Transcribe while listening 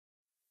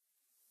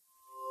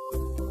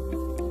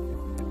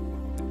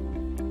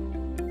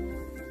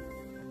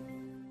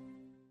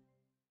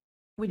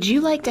Would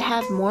you like to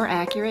have more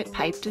accurate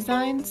pipe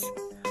designs?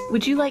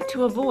 Would you like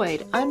to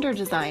avoid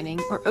under-designing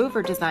or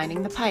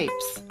over-designing the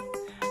pipes?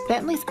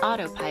 Bentley's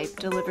AutoPIPE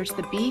delivers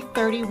the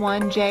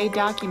B31 J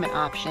document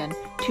option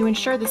to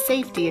ensure the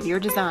safety of your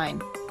design.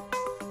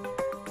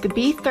 The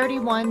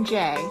B31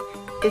 J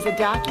is a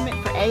document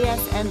for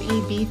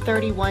ASME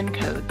B31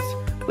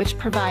 codes, which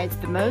provides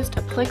the most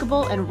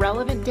applicable and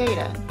relevant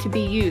data to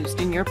be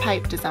used in your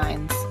pipe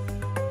designs.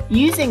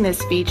 Using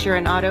this feature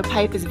in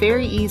AutoPIPE is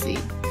very easy.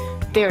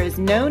 There is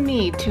no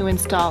need to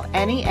install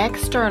any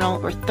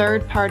external or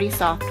third-party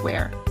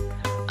software.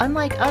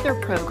 Unlike other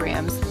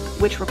programs,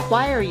 which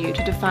require you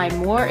to define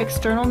more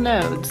external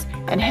nodes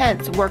and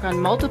hence work on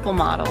multiple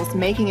models,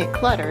 making it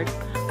cluttered,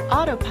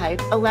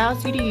 AutoPIPE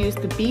allows you to use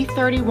the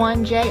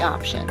B31 J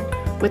option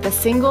with a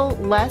single,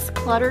 less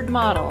cluttered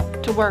model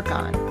to work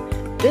on.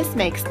 This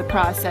makes the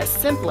process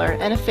simpler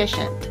and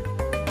efficient.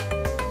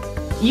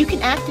 You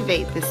can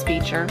activate this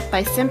feature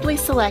by simply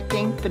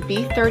selecting the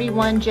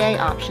B31 J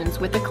options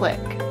with a click.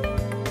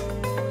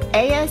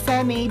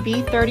 ASME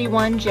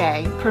B31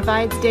 J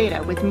provides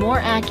data with more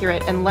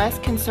accurate and less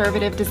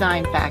conservative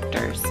design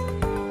factors.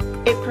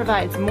 It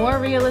provides more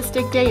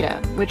realistic data,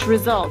 which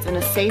results in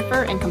a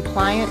safer and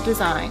compliant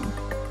design.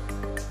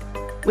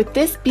 With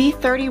this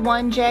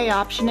B31 J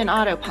option in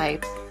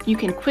AutoPIPE, you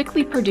can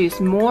quickly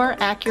produce more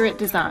accurate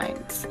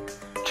designs.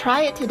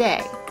 Try it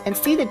today and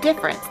see the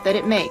difference that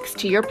it makes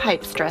to your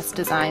pipe stress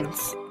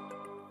designs.